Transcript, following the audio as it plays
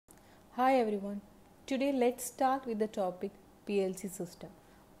Hi everyone. Today let's start with the topic PLC system.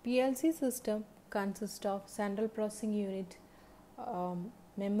 PLC system consists of central processing unit,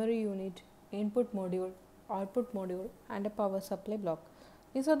 memory unit, input module, output module and a power supply block.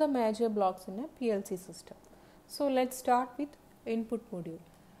 These are the major blocks in a PLC system. So let's start with input module.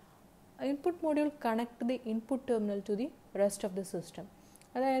 Input module connect the input terminal to the rest of the system.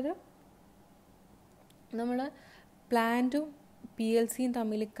 അതായത് നമ്മൾ പ്ലാന്റും P L സിയും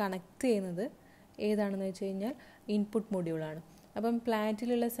തമ്മിൽ connect ചെയ്യുന്നത് ഏതാണെന്ന് വെച്ച് കഴിഞ്ഞാൽ input മൊഡ്യൂളാണ്. അപ്പം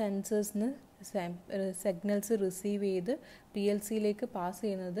പ്ലാന്റിലുള്ള സെൻസേഴ്സിന് സിഗ്നൽസ് റിസീവ് ചെയ്ത് പി എൽ സിയിലേക്ക് പാസ്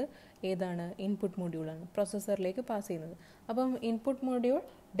ചെയ്യുന്നത് ഏതാണ്? ഇൻപുട്ട് മൊഡ്യൂളാണ്, പ്രോസസ്സറിലേക്ക് പാസ് ചെയ്യുന്നത്. അപ്പം input module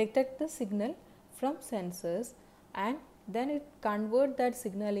detect the signal from sensors and then it convert that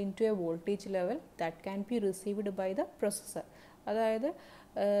signal into a voltage level that can be received by the processor. അതായത്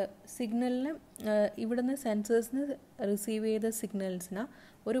സിഗ്നലിന് ഇവിടുന്ന് സെൻസേഴ്സിന് receive ചെയ്ത സിഗ്നൽസിനെ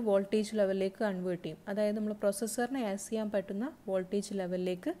ഒരു വോൾട്ടേജ് ലെവലിലേക്ക് കൺവേർട്ട് ചെയ്യും. അതായത് നമ്മൾ പ്രൊസസ്സറിനെ ആക്സസ് ചെയ്യാൻ പറ്റുന്ന വോൾട്ടേജ്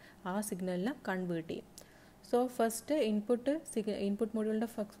ലെവലിലേക്ക് ആ സിഗ്നലിനെ കൺവേർട്ട് ചെയ്യും. So first input മൊഡ്യൂളിൻ്റെ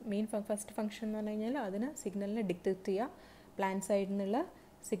first function എന്ന് പറഞ്ഞു കഴിഞ്ഞാൽ അതിന് സിഗ്നലിനെ ഡിറ്റക്ട് ചെയ്യുക, പ്ലാന്റ് സൈഡിൽ നിന്നുള്ള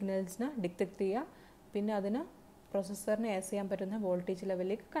സിഗ്നൽസിനെ ഡിറ്റക്ട് ചെയ്യുക, പിന്നെ അതിന് പ്രൊസസ്സറിനെ ആക്സസ് ചെയ്യാൻ പറ്റുന്ന വോൾട്ടേജ്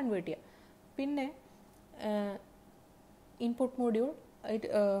ലെവലിലേക്ക് കൺവേർട്ട് ചെയ്യുക. പിന്നെ input module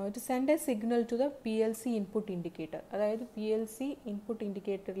it send A signal to the P L C input indicator. അതായത് പി എൽ സി ഇൻപുട്ട്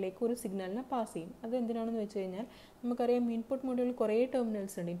ഇൻഡിക്കേറ്ററിലേക്ക് ഒരു സിഗ്നലിനെ പാസ് ചെയ്യും. അത് എന്തിനാണെന്ന് വെച്ച് കഴിഞ്ഞാൽ നമുക്കറിയാം ഇൻപുട്ട് മൊഡ്യൂളിൽ കുറേ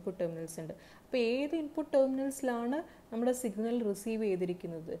ടെർമിനൽസ് ഉണ്ട്, ഇൻപുട്ട് ടെർമിനൽസ് ഉണ്ട്. അപ്പോൾ ഏത് ഇൻപുട്ട് ടെർമിനൽസിലാണ് നമ്മുടെ സിഗ്നൽ റിസീവ്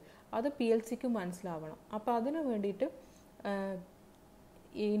ചെയ്തിരിക്കുന്നത് അത് പി എൽ സിക്ക് മനസ്സിലാവണം. അപ്പോൾ അതിന് വേണ്ടിയിട്ട്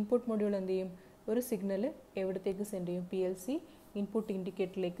ഈ ഇൻപുട്ട് മൊഡ്യൂൾ എന്ത് ചെയ്യും? ഒരു സിഗ്നൽ എവിടത്തേക്ക് സെൻഡ് ചെയ്യും? P L C input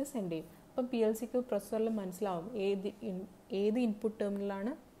ഇൻഡിക്കേറ്ററിലേക്ക് send ചെയ്യും. അപ്പം പി എൽ സിക്ക് പ്രൊസസ്സറിൽ മനസ്സിലാവും ഏത് ഇൻപുട്ട്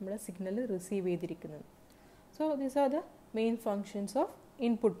ടെർമിനലാണ് നമ്മുടെ സിഗ്നൽ റിസീവ് ചെയ്തിരിക്കുന്നത്. So these are the main functions of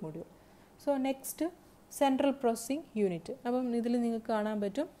input module. So next central processing unit. അപ്പം ഇതിൽ നിങ്ങൾക്ക് കാണാൻ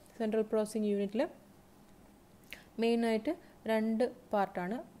പറ്റും സെൻട്രൽ പ്രോസസ്സിംഗ് യൂണിറ്റിൽ മെയിനായിട്ട് രണ്ട്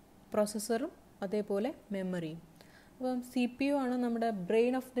പാർട്ടാണ്, പ്രൊസസ്സറും അതേപോലെ മെമ്മറിയും. അപ്പം സി പി യു ആണ് നമ്മുടെ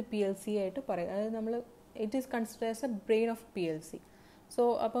brain of the P L C ആയിട്ട് പറയുക. അതായത് നമ്മൾ it is consider as A brain of P L C. So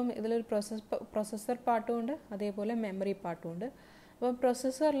അപ്പം ഇതിലൊരു പ്രൊസസ്സർ പാർട്ടും ഉണ്ട്, അതേപോലെ മെമ്മറി പാർട്ടും ഉണ്ട്. അപ്പം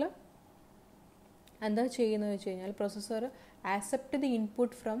പ്രൊസസ്സറിൽ എന്താ ചെയ്യുന്നത് വെച്ച് കഴിഞ്ഞാൽ processor accept the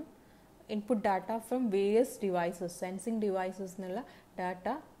input data from various devices, sensing devices എന്നുള്ള ഡാറ്റ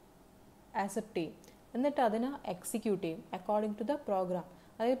ആക്സെപ്റ്റ് ചെയ്യും. എന്നിട്ട് അതിനെ എക്സിക്യൂട്ട് ചെയ്യും അക്കോർഡിംഗ് ടു ദ പ്രോഗ്രാം.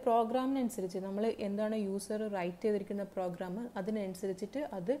 അതായത് പ്രോഗ്രാമിനനുസരിച്ച് നമ്മൾ എന്താണ് യൂസർ റൈറ്റ് ചെയ്തിരിക്കുന്ന പ്രോഗ്രാം അതിനനുസരിച്ചിട്ട്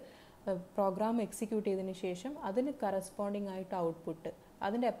അത് പ്രോഗ്രാം എക്സിക്യൂട്ട് ചെയ്തതിന് ശേഷം അതിന് കറസ്പോണ്ടിങ് ആയിട്ട് ഔട്ട്പുട്ട്,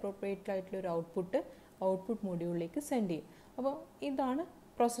 അതിൻ്റെ അപ്രോപ്രിയേറ്റ് ആയിട്ടുള്ളൊരു ഔട്ട്പുട്ട് മൊഡ്യൂളിലേക്ക് സെൻഡ് ചെയ്യും. അപ്പോൾ ഇതാണ്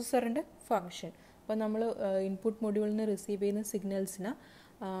പ്രൊസസ്സറിൻ്റെ ഫങ്ഷൻ. അപ്പോൾ നമ്മൾ ഇൻപുട്ട് മൊഡ്യൂളിൽ നിന്ന് റിസീവ് ചെയ്യുന്ന സിഗ്നൽസിനെ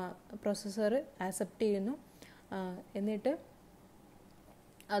പ്രൊസസ്സർ ആക്സെപ്റ്റ് ചെയ്യുന്നു, എന്നിട്ട്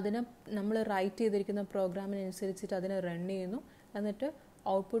അതിനെ നമ്മൾ റൈറ്റ് ചെയ്തിരിക്കുന്ന പ്രോഗ്രാമിനനുസരിച്ചിട്ട് അതിനെ റൺ ചെയ്യുന്നു, എന്നിട്ട്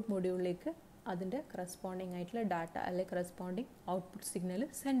ഔട്ട്പുട്ട് മൊഡ്യൂളിലേക്ക് അതിൻ്റെ കറസ്പോണ്ടിങ് ആയിട്ടുള്ള ഡാറ്റ അല്ലെങ്കിൽ കറസ്പോണ്ടിങ് ഔട്ട്പുട്ട് സിഗ്നൽ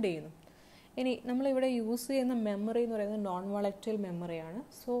സെൻഡ് ചെയ്യുന്നു. ഇനി നമ്മളിവിടെ യൂസ് ചെയ്യുന്ന മെമ്മറി എന്ന് പറയുന്നത് നോൺ വോളറ്റൈൽ മെമ്മറിയാണ്.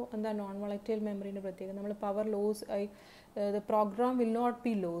 സോ എന്താ നോൺ വോളറ്റൈൽ മെമ്മറീൻ്റെ പ്രത്യേകത? നമ്മൾ power lose the programme will not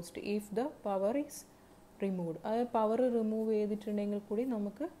be lost if the power is removed. അതായത് പവർ റിമൂവ് ചെയ്തിട്ടുണ്ടെങ്കിൽ കൂടി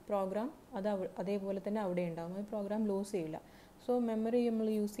നമുക്ക് പ്രോഗ്രാം അതേപോലെ തന്നെ അവിടെ ഉണ്ടാകും, അത് പ്രോഗ്രാം ലോസ് ചെയ്യില്ല. സോ മെമ്മറി നമ്മൾ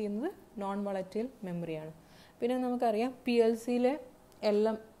യൂസ് ചെയ്യുന്നത് നോൺ വോളറ്റൈൽ മെമ്മറിയാണ്. പിന്നെ നമുക്കറിയാം പി എൽ സിയിലെ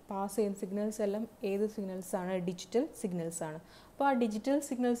എല്ലാം പാസ് ചെയ്യുന്ന സിഗ്നൽസ് എല്ലാം ഏത് സിഗ്നൽസാണ്? ഡിജിറ്റൽ സിഗ്നൽസാണ്. അപ്പോൾ ആ ഡിജിറ്റൽ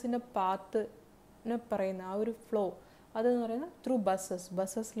സിഗ്നൽസിൻ്റെ പാത്തിനെ പറയുന്ന ആ ഒരു ഫ്ലോ അതെന്ന് പറയുന്നത് ത്രൂ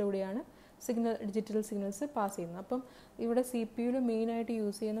ബസ്സസിലൂടെയാണ് ഡിജിറ്റൽ സിഗ്നൽസ് പാസ് ചെയ്യുന്നത്. അപ്പം ഇവിടെ സി പി യുവിൽ മെയിനായിട്ട്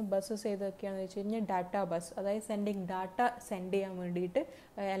യൂസ് ചെയ്യുന്ന ബസ്സസ് ഏതൊക്കെയാണെന്ന് വെച്ച് കഴിഞ്ഞാൽ ഡാറ്റ ബസ്, അതായത് ഡാറ്റ സെൻഡ് ചെയ്യാൻ വേണ്ടിയിട്ട്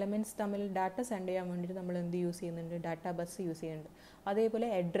എലമെൻറ്റ്സ് തമ്മിൽ ഡാറ്റ സെൻഡ് ചെയ്യാൻ വേണ്ടിയിട്ട് നമ്മൾ എന്ത് യൂസ് ചെയ്യുന്നുണ്ട്? ഡാറ്റ ബസ് യൂസ് ചെയ്യുന്നുണ്ട്. അതേപോലെ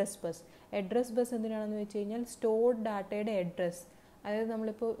അഡ്രസ് ബസ് എന്തിനാണെന്ന് വെച്ച് കഴിഞ്ഞാൽ സ്റ്റോർഡ് ഡാറ്റയുടെ അഡ്രസ്, അതായത്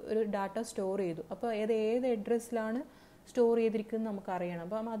നമ്മളിപ്പോൾ ഒരു ഡാറ്റ സ്റ്റോർ ചെയ്തു, അപ്പോൾ ഏത് അഡ്രസ്സിലാണ് സ്റ്റോർ ചെയ്തിരിക്കുന്നത് നമുക്ക് അറിയണം.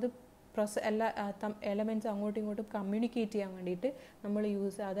 അപ്പം അത് എല്ലാ എലമെൻറ്റ്സ് അങ്ങോട്ടും ഇങ്ങോട്ടും കമ്മ്യൂണിക്കേറ്റ് ചെയ്യാൻ വേണ്ടിയിട്ട് നമ്മൾ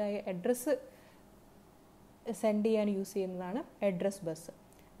അതായത് അഡ്രസ്സ് സെൻഡ് ചെയ്യാൻ യൂസ് ചെയ്യുന്നതാണ് address bus.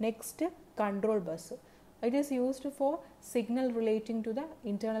 Next control bus. It is used for signal relating to the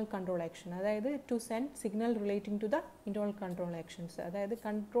internal control action, അതായത് to send signal relating to the internal control actions, അതായത്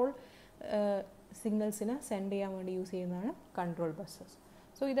കൺട്രോൾ സിഗ്നൽസിനെ സെൻഡ് ചെയ്യാൻ വേണ്ടി യൂസ് ചെയ്യുന്നതാണ് control buses.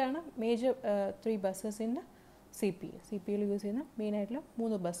 So ഇതാണ് major 3 buses in C P യുയിൽ use ചെയ്യുന്ന മെയിനായിട്ടുള്ള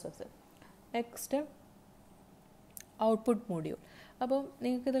 3 buses. Next output module. അപ്പം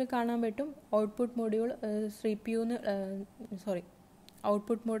നിങ്ങൾക്കിതിൽ കാണാൻ പറ്റും output module C P യുന്ന്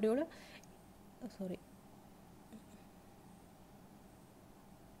output module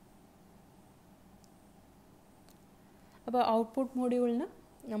അപ്പോൾ ഔട്ട്പുട്ട് മൊഡ്യൂളിന്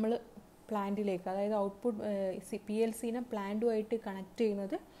നമ്മൾ പ്ലാന്റിലേക്ക്, അതായത് ഔട്ട്പുട്ട് PLCനെ പ്ലാന്റുമായിട്ട് കണക്ട്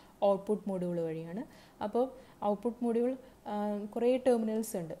ചെയ്യുന്നത് ഔട്ട്പുട്ട് മൊഡ്യൂൾ വഴിയാണ്. അപ്പോൾ ഔട്ട്പുട്ട് മൊഡ്യൂൾ കുറേ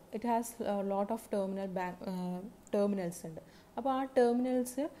ടെർമിനൽസ് ഉണ്ട്. It has lot of terminals ഉണ്ട്. അപ്പോൾ ആ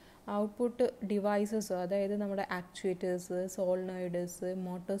ടെർമിനൽസ് ഔട്ട്പുട്ട് ഡിവൈസസ്, അതായത് നമ്മുടെ ആക്ച്വേറ്റേഴ്സ്, സോളിനോയിഡ്സ്,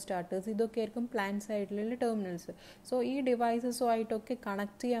 മോട്ടോർ സ്റ്റാർട്ടേഴ്സ്, ഇതൊക്കെ ആയിരിക്കും പ്ലാന്റ് സൈഡിലുള്ള ടെർമിനൽസ്. സോ ഈ ഡിവൈസസുമായിട്ടൊക്കെ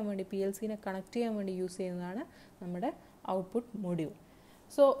കണക്ട് ചെയ്യാൻ വേണ്ടി, PLCനെ കണക്ട് ചെയ്യാൻ വേണ്ടി യൂസ് ചെയ്യുന്നതാണ് നമ്മുടെ output module.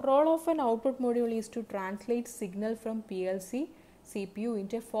 So role of an output module is to translate signal from PLC CPU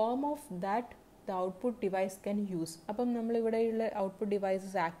into a form of that the output device can use. അപ്പം നമ്മളിവിടെയുള്ള output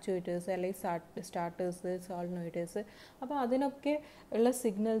devices actuators അല്ലെങ്കിൽ starters, സോളിനോയിഡേഴ്സ്, അപ്പോൾ അതിനൊക്കെ ഉള്ള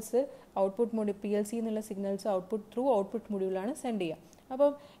signals output module PLC എന്നുള്ള signals output മൊഡ്യൂളാണ് send ചെയ്യുക.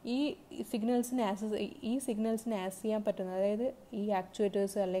 അപ്പം ഈ സിഗ്നൽസിനെ as ചെയ്യാൻ പറ്റുന്ന, അതായത് ഈ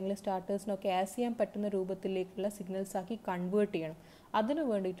ആക്ച്വേറ്റേഴ്സ് അല്ലെങ്കിൽ സ്റ്റാർട്ടേഴ്സിനൊക്കെ ആസ് ചെയ്യാൻ പറ്റുന്ന രൂപത്തിലേക്കുള്ള സിഗ്നൽസ് ആക്കി കൺവേർട്ട് ചെയ്യണം. അതിന്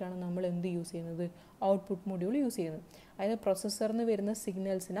വേണ്ടിയിട്ടാണ് നമ്മൾ എന്ത് യൂസ് ചെയ്യുന്നത്? ഔട്ട്പുട്ട് മൊഡ്യൂൾ യൂസ് ചെയ്യുന്നത്. അതായത് പ്രോസസ്സറിൽ നിന്ന് വരുന്ന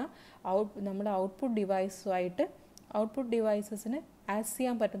സിഗ്നൽസിനെ നമ്മുടെ ഔട്ട്പുട്ട് ഡിവൈസസിന് ആസ്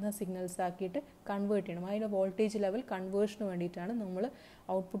ചെയ്യാൻ പറ്റുന്ന സിഗ്നൽസ് ആക്കിയിട്ട് കൺവേർട്ട് ചെയ്യണം. അതിൻ്റെ വോൾട്ടേജ് ലെവൽ കൺവേർഷന് വേണ്ടിയിട്ടാണ് നമ്മൾ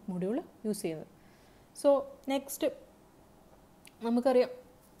ഔട്ട്പുട്ട് മൊഡ്യൂൾ യൂസ് ചെയ്യുന്നത്. സോ നെക്സ്റ്റ്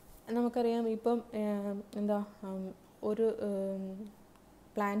നമുക്കറിയാം ഇപ്പം ഒരു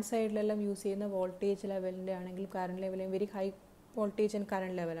പ്ലാന്റ് സൈഡിലെല്ലാം യൂസ് ചെയ്യുന്ന വോൾട്ടേജ് ലെവലിൻ്റെ ആണെങ്കിൽ കറണ്ട് ലെവലും very high voltage and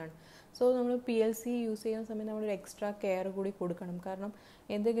current ലെവലാണ്. സോ നമ്മൾ PLC യൂസ് ചെയ്യുന്ന സമയത്ത് നമ്മളൊരു എക്സ്ട്രാ കെയർ കൂടി കൊടുക്കണം. കാരണം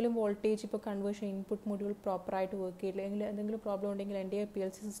എന്തെങ്കിലും വോൾട്ടേജ് ഇപ്പോൾ കൺവേർഷൻ ഇൻപുട്ട് മൊഡ്യൂൾ പ്രോപ്പറായിട്ട് വർക്ക് ചെയ്യില്ല, അല്ലെങ്കിൽ എന്തെങ്കിലും പ്രോബ്ലം ഉണ്ടെങ്കിൽ എൻ്റെ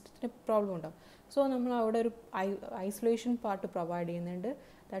PLC സിസ്റ്റത്തിന് പ്രോബ്ലം ഉണ്ടാകും. സോ നമ്മൾ അവിടെ ഒരു ഐസൊലേഷൻ പാർട്ട് പ്രൊവൈഡ് ചെയ്യുന്നുണ്ട്.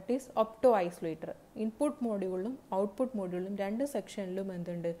 That is opto isolator. Input മൊഡ്യൂളിലും output മൊഡ്യൂളിലും രണ്ട് സെക്ഷനിലും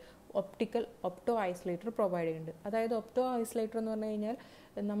എന്തുണ്ട്? ഒപ്റ്റോ ഐസൊലേറ്റർ പ്രൊവൈഡ് ചെയ്യുന്നുണ്ട്. അതായത് ഒപ്റ്റോ ഐസൊലേറ്റർ എന്ന് പറഞ്ഞു കഴിഞ്ഞാൽ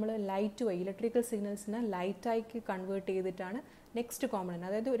നമ്മൾ ഇലക്ട്രിക്കൽ സിഗ്നൽസിനെ ലൈറ്റാക്കി കൺവേർട്ട് ചെയ്തിട്ടാണ് നെക്സ്റ്റ് കോമ്പണൻറ്റ്,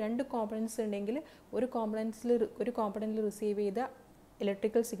 അതായത് രണ്ട് കോമ്പണൻറ്റ്സ് ഉണ്ടെങ്കിൽ ഒരു കോമ്പണൻറ്റിൽ റിസീവ് ചെയ്ത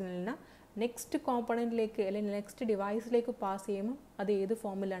ഇലക്ട്രിക്കൽ സിഗ്നലിനെ നെക്സ്റ്റ് കോമ്പണൻറ്റിലേക്ക് അല്ലെങ്കിൽ നെക്സ്റ്റ് ഡിവൈസിലേക്ക് പാസ് ചെയ്യുമ്പോൾ അത് ഏത്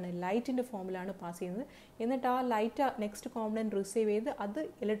ഫോമിലാണ്? ലൈറ്റിൻ്റെ ഫോമിലാണ് പാസ് ചെയ്യുന്നത്. എന്നിട്ട് ആ ലൈറ്റ് നെക്സ്റ്റ് കോമ്പണൻറ്റ് റിസീവ് ചെയ്ത് അത്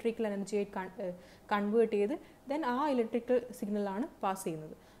ഇലക്ട്രിക്കൽ എനർജിയായിട്ട് കൺവേർട്ട് ചെയ്ത് ദെൻ ആ ഇലക്ട്രിക്കൽ സിഗ്നലാണ് പാസ്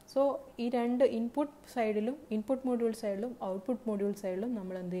ചെയ്യുന്നത്. സോ ഈ രണ്ട് ഇൻപുട്ട് മൊഡ്യൂൾ സൈഡിലും ഔട്ട്പുട്ട് മൊഡ്യൂൾ സൈഡിലും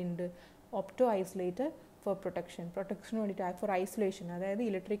നമ്മൾ എന്ത് ചെയ്യുന്നുണ്ട്? ഒപ്റ്റോ ഐസൊലേറ്റർ ഫോർ പ്രൊട്ടക്ഷന് വേണ്ടിയിട്ട്, ഫോർ ഐസൊലേഷൻ, അതായത്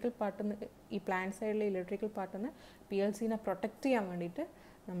ഇലക്ട്രിക്കൽ പാർട്ടിന്ന്, ഈ പ്ലാന്റ് സൈഡിലെ ഇലക്ട്രിക്കൽ പാർട്ടിന്ന് PLCനെ പ്രൊട്ടക്റ്റ് ചെയ്യാൻ വേണ്ടിയിട്ട്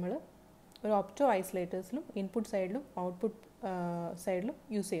നമ്മൾ ഒരു ഒപ്റ്റോ ഐസൊലേറ്റേഴ്സിലും ഇൻപുട്ട് സൈഡിലും ഔട്ട്പുട്ട് സൈഡിലും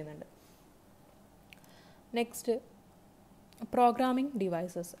യൂസ് ചെയ്യുന്നുണ്ട്. നെക്സ്റ്റ് പ്രോഗ്രാമിംഗ്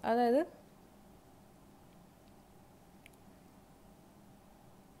ഡിവൈസസ്, അതായത്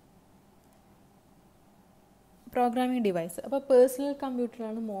പ്രോഗ്രാമിംഗ് ഡിവൈസ്. അപ്പോൾ പേഴ്സണൽ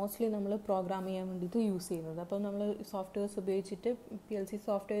കമ്പ്യൂട്ടറാണ് മോസ്റ്റ്ലി നമ്മൾ പ്രോഗ്രാം ചെയ്യാൻ വേണ്ടിയിട്ട് യൂസ് ചെയ്യുന്നത്. അപ്പോൾ നമ്മൾ സോഫ്റ്റ്വെയർസ് ഉപയോഗിച്ചിട്ട്, PLC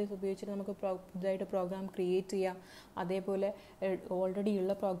സോഫ്റ്റ്വെയർസ് ഉപയോഗിച്ചിട്ട് നമുക്ക് പുതുതായിട്ട് പ്രോഗ്രാം ക്രിയേറ്റ് ചെയ്യാം. അതേപോലെ ഓൾറെഡി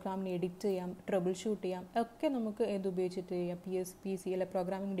ഉള്ള പ്രോഗ്രാമിനെ എഡിറ്റ് ചെയ്യാം, ട്രബിൾ ഷൂട്ട് ചെയ്യാം, ഒക്കെ നമുക്ക് ഇത് ഉപയോഗിച്ചിട്ട് ചെയ്യാം. PC അല്ലെ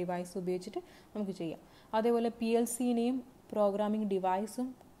പ്രോഗ്രാമിംഗ് ഡിവൈസ് ഉപയോഗിച്ചിട്ട് നമുക്ക് ചെയ്യാം. അതേപോലെ PLCനെയും പ്രോഗ്രാമിംഗ് ഡിവൈസും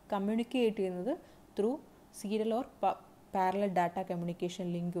കമ്മ്യൂണിക്കേറ്റ് ചെയ്യുന്നത് through serial or parallel data communication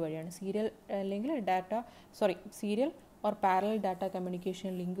link വഴിയാണ്. Serial or parallel data communication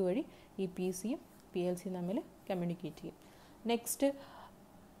link വഴി ഈ PCയും PLCയും തമ്മിൽ കമ്മ്യൂണിക്കേറ്റ് ചെയ്യും. Next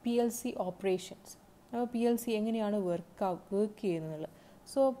PLC operations. അപ്പോൾ PLC എങ്ങനെയാണ് വർക്ക് ചെയ്യുന്നത്?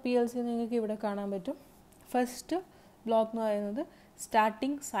 സോ PLC നിങ്ങൾക്ക് ഇവിടെ കാണാൻ പറ്റും. ഫസ്റ്റ് ബ്ലോക്ക് എന്ന് പറയുന്നത്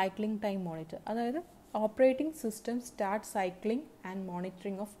സ്റ്റാർട്ടിംഗ് സൈക്ലിംഗ് ടൈം മോണിറ്റർ, അതായത് operating system start cycling and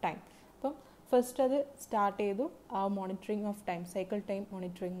monitoring of time. അപ്പം ഫസ്റ്റ് അത് സ്റ്റാർട്ട് ചെയ്തു, ആ monitoring of time, cycle time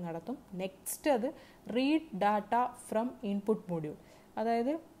monitoring നടത്തും. നെക്സ്റ്റ് അത് read data from input module,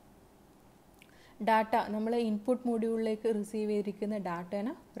 അതായത് ഡാറ്റ നമ്മൾ ഇൻപുട്ട് മൊഡ്യൂളിലേക്ക് റിസീവ് ചെയ്തിരിക്കുന്ന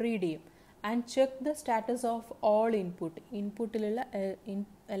ഡാറ്റേനെ റീഡ് ചെയ്യും. And check the status of all ഇൻപുട്ടിലുള്ള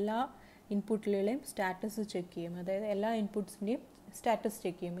എല്ലാ ഇൻപുട്ടിലെയും സ്റ്റാറ്റസ് ചെക്ക് ചെയ്യും. അതായത് എല്ലാ ഇൻപുട്സിൻ്റെയും സ്റ്റാറ്റസ്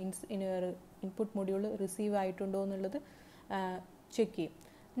ചെക്ക് ചെയ്യും. ഇൻപുട്ട് മൊഡ്യൂൾ റിസീവ് ആയിട്ടുണ്ടോ എന്നുള്ളത് ചെക്ക് ചെയ്യും.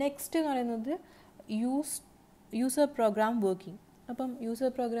 നെക്സ്റ്റ് എന്ന് പറയുന്നത് യൂസർ പ്രോഗ്രാം വർക്കിംഗ്. അപ്പം യൂസർ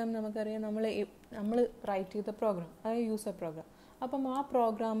പ്രോഗ്രാം നമുക്കറിയാം, നമ്മൾ റൈറ്റ് ചെയ്ത പ്രോഗ്രാം, അതായത് യൂസർ പ്രോഗ്രാം. അപ്പം ആ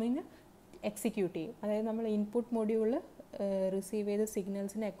പ്രോഗ്രാമിങ് എക്സിക്യൂട്ട് ചെയ്യും. അതായത് നമ്മൾ ഇൻപുട്ട് മൊഡ്യൂളിൽ റിസീവ് ചെയ്ത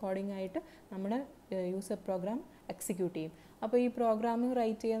സിഗ്നൽസിന് അക്കോർഡിംഗ് ആയിട്ട് നമ്മുടെ യൂസർ പ്രോഗ്രാം എക്സിക്യൂട്ട് ചെയ്യും. അപ്പോൾ ഈ പ്രോഗ്രാമിംഗ്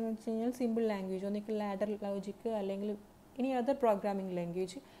റൈറ്റ് ചെയ്യാന്ന് വെച്ച് കഴിഞ്ഞാൽ സിമ്പിൾ ലാംഗ്വേജ്, ഒന്നിക്കൽ ലാഡർ ലോജിക്ക് അല്ലെങ്കിൽ ഇനി അതർ പ്രോഗ്രാമിംഗ്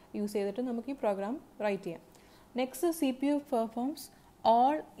ലാംഗ്വേജ് യൂസ് ചെയ്തിട്ട് നമുക്ക് ഈ പ്രോഗ്രാം റൈറ്റ് ചെയ്യാം. Next CPU performs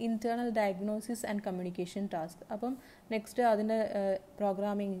all internal diagnosis and communication task. അപ്പം നെക്സ്റ്റ് അതിൻ്റെ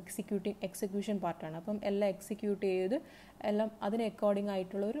പ്രോഗ്രാമിംഗ് എക്സിക്യൂഷൻ പാർട്ടാണ്. അപ്പം എല്ലാം എക്സിക്യൂട്ട് ചെയ്ത് എല്ലാം അതിന് അക്കോർഡിംഗ്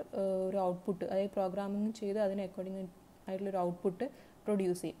ആയിട്ടുള്ള ഒരു ഔട്ട്പുട്ട്, അതായത് പ്രോഗ്രാമിംഗ് ചെയ്ത് അതിന് അക്കോർഡിംഗ് ആയിട്ടുള്ളൊരു ഔട്ട്പുട്ട്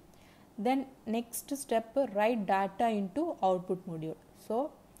പ്രൊഡ്യൂസ് ചെയ്യും. Then next step right data in to output module. So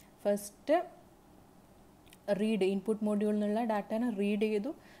first read input മൊഡ്യൂളിൽ നിന്നുള്ള ഡാറ്റനെ റീഡ്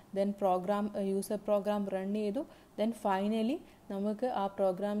ചെയ്തു, ദെൻ യൂസർ പ്രോഗ്രാം റൺ ചെയ്തു, ദെൻ ഫൈനലി നമുക്ക് ആ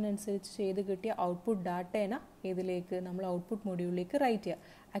പ്രോഗ്രാമിനനുസരിച്ച് ചെയ്ത് കിട്ടിയ ഔട്ട്പുട്ട് ഡാറ്റേനെ ഇതിലേക്ക് നമ്മൾ ഔട്ട്പുട്ട് മൊഡ്യൂളിലേക്ക് റൈറ്റ്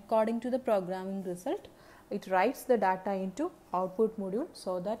ചെയ്യുക. According to the programming result it writes the data into output module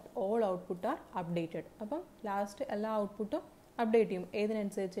so that all output are updated. അപ്പം ലാസ്റ്റ് എല്ലാ ഔട്ട്പുട്ടും അപ്ഡേറ്റ് ചെയ്യും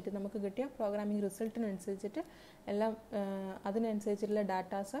ഏതിനനുസരിച്ചിട്ട് നമുക്ക് കിട്ടിയ പ്രോഗ്രാമിംഗ് റിസൾട്ടിനനുസരിച്ചിട്ട് എല്ലാം അതിനനുസരിച്ചിട്ടുള്ള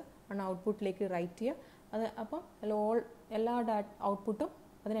ഡാറ്റാസ് ആണ് ഔട്ട്പുട്ടിലേക്ക് റൈറ്റ് ചെയ്യുക. അത് അപ്പം എല്ലാ ഔട്ട്പുട്ടും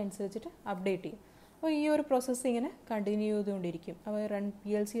അതിനനുസരിച്ചിട്ട് അപ്ഡേറ്റ് ചെയ്യും. അപ്പോൾ ഈ ഒരു പ്രോസസ്സ് ഇങ്ങനെ കണ്ടിന്യൂ ചെയ്തുകൊണ്ടിരിക്കും. അപ്പോൾ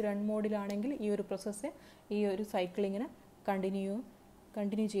PLC റൺ മോഡിലാണെങ്കിൽ ഈ ഒരു പ്രോസസ്സ് ഈ ഒരു സൈക്കിൾ ഇങ്ങനെ കണ്ടിന്യൂ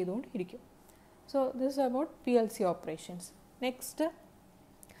ചെയ്തുകൊണ്ടിരിക്കും. So this is about PLC operations. Next,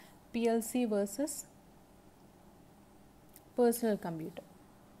 PLC versus personal computer.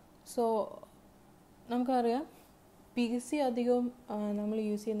 So നമുക്കറിയാം PC അധികം നമ്മൾ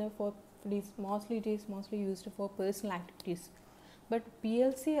യൂസ് ചെയ്യുന്ന mostly it is mostly used for personal activities. But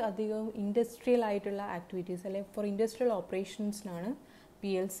PLC അധികം ഇൻഡസ്ട്രിയൽ ആയിട്ടുള്ള ആക്ടിവിറ്റീസ് അല്ലെങ്കിൽ ഫോർ ഇൻഡസ്ട്രിയൽ ഓപ്പറേഷൻസിനാണ്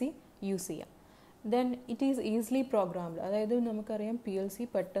PLC യൂസ് ചെയ്യുക. Then it is easily programmed. അതായത് നമുക്കറിയാം PLC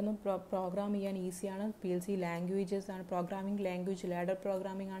പെട്ടെന്ന് പ്രോഗ്രാം ചെയ്യാൻ ഈസിയാണ്. PLC ലാംഗ്വേജസ് ആണ്, പ്രോഗ്രാമിംഗ് ലാംഗ്വേജ് ലാഡർ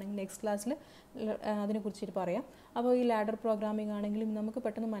പ്രോഗ്രാമിംഗ് ആണെങ്കിൽ നെക്സ്റ്റ് ക്ലാസ്സിൽ അതിനെക്കുറിച്ചിട്ട് പറയാം. അപ്പോൾ ഈ ലാഡർ പ്രോഗ്രാമിംഗ് ആണെങ്കിലും നമുക്ക്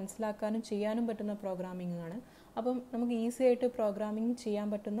പെട്ടെന്ന് മനസ്സിലാക്കാനും ചെയ്യാനും പറ്റുന്ന പ്രോഗ്രാമിംഗ് ആണ്. അപ്പം നമുക്ക് ഈസി ആയിട്ട് പ്രോഗ്രാമിംഗ് ചെയ്യാൻ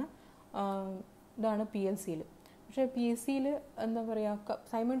പറ്റുന്ന ഇതാണ് PLCയിൽ. പക്ഷേ PCയിൽ എന്താ പറയുക,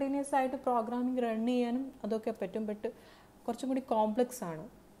 സൈമൾട്ടേനിയസ് ആയിട്ട് പ്രോഗ്രാമിംഗ് റൺ ചെയ്യാനും അതൊക്കെ പറ്റും. ബട്ട് കുറച്ചും കൂടി കോംപ്ലക്സ് ആണ്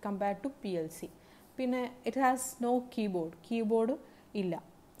കമ്പയർഡ് ടു PLC. പിന്നെ ഇറ്റ് ഹാസ് നോ കീബോർഡ് ഇല്ല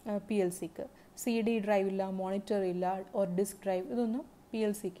PLCക്ക്. CD ഡ്രൈവ് ഇല്ല, മോണിറ്റർ ഇല്ല, ഓർ ഡിസ്ക് ഡ്രൈവ്, ഇതൊന്നും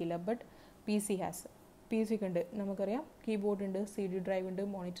PLCക്ക് ഇല്ല. ബട്ട് PC ക്ക് ഉണ്ട്. നമുക്കറിയാം കീബോർഡ് ഉണ്ട്, CD ഡ്രൈവ് ഉണ്ട്,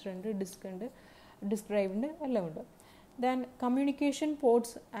 മോണിറ്റർ ഉണ്ട്, ഡിസ്ക് ഡ്രൈവ് ഉണ്ട്, എല്ലാം ഉണ്ട്. Then communication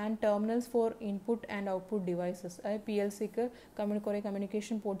ports and terminals four input and output devices. അതായത് PLCക്ക് കുറേ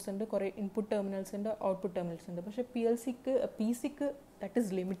കമ്മ്യൂണിക്കേഷൻ പോർട്സ് ഉണ്ട്, കുറേ ഇൻപുട്ട് ടെർമിനൽസ് ഉണ്ട്, ഔട്ട്പുട്ട് ടെർമിനൽസ് ഉണ്ട്. പക്ഷേ PCക്ക് ദാറ്റ്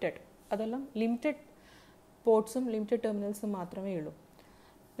ഈസ് ലിമിറ്റഡ്. അതെല്ലാം ലിമിറ്റഡ് പോർട്സും ലിമിറ്റഡ് ടെർമിനൽസും മാത്രമേ ഉള്ളൂ.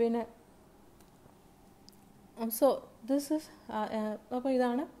 പിന്നെ സോ ദിസ് ഇസ് അപ്പോൾ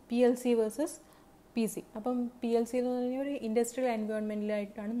ഇതാണ് PLC വേഴ്സസ് PC. അപ്പം PLC എന്ന് പറഞ്ഞാൽ ഒരു ഇൻഡസ്ട്രിയൽ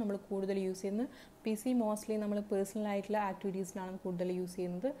എൻവയോൺമെൻറ്റിലായിട്ടാണ് നമ്മൾ കൂടുതൽ യൂസ് ചെയ്യുന്നത്. PC മോസ്റ്റ്ലി നമ്മൾ പേഴ്സണൽ ആയിട്ടുള്ള ആക്ടിവിറ്റീസിനാണ് കൂടുതൽ യൂസ്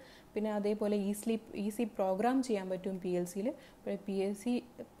ചെയ്യുന്നത്. പിന്നെ അതേപോലെ ഈസി പ്രോഗ്രാം ചെയ്യാൻ പറ്റും PLCയിൽ.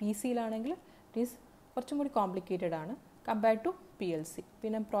 PCയിലാണെങ്കിൽ ഇറ്റ് ഈസ് കുറച്ചും കൂടി കോംപ്ലിക്കേറ്റഡ് ആണ് കമ്പയർഡ് ടു PLC.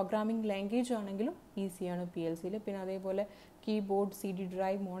 പിന്നെ പ്രോഗ്രാമിംഗ് ലാംഗ്വേജ് ആണെങ്കിലും ഈസിയാണ് PLCയിൽ. പിന്നെ അതേപോലെ keyboard, CD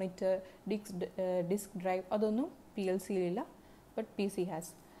drive, monitor, disk drive അതൊന്നും PLCയിലില്ല. But PC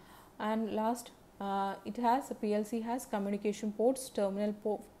has. And last PLC has communication ports,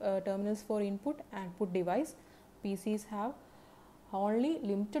 terminals for input and output device. PCs have only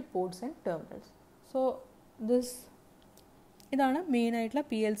limited ports and terminals. So ഇതാണ് main ആയിട്ടുള്ള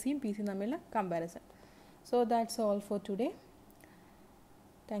PLCയും PC തമ്മിലുള്ള comparison. So that's all for today.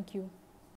 Thank you.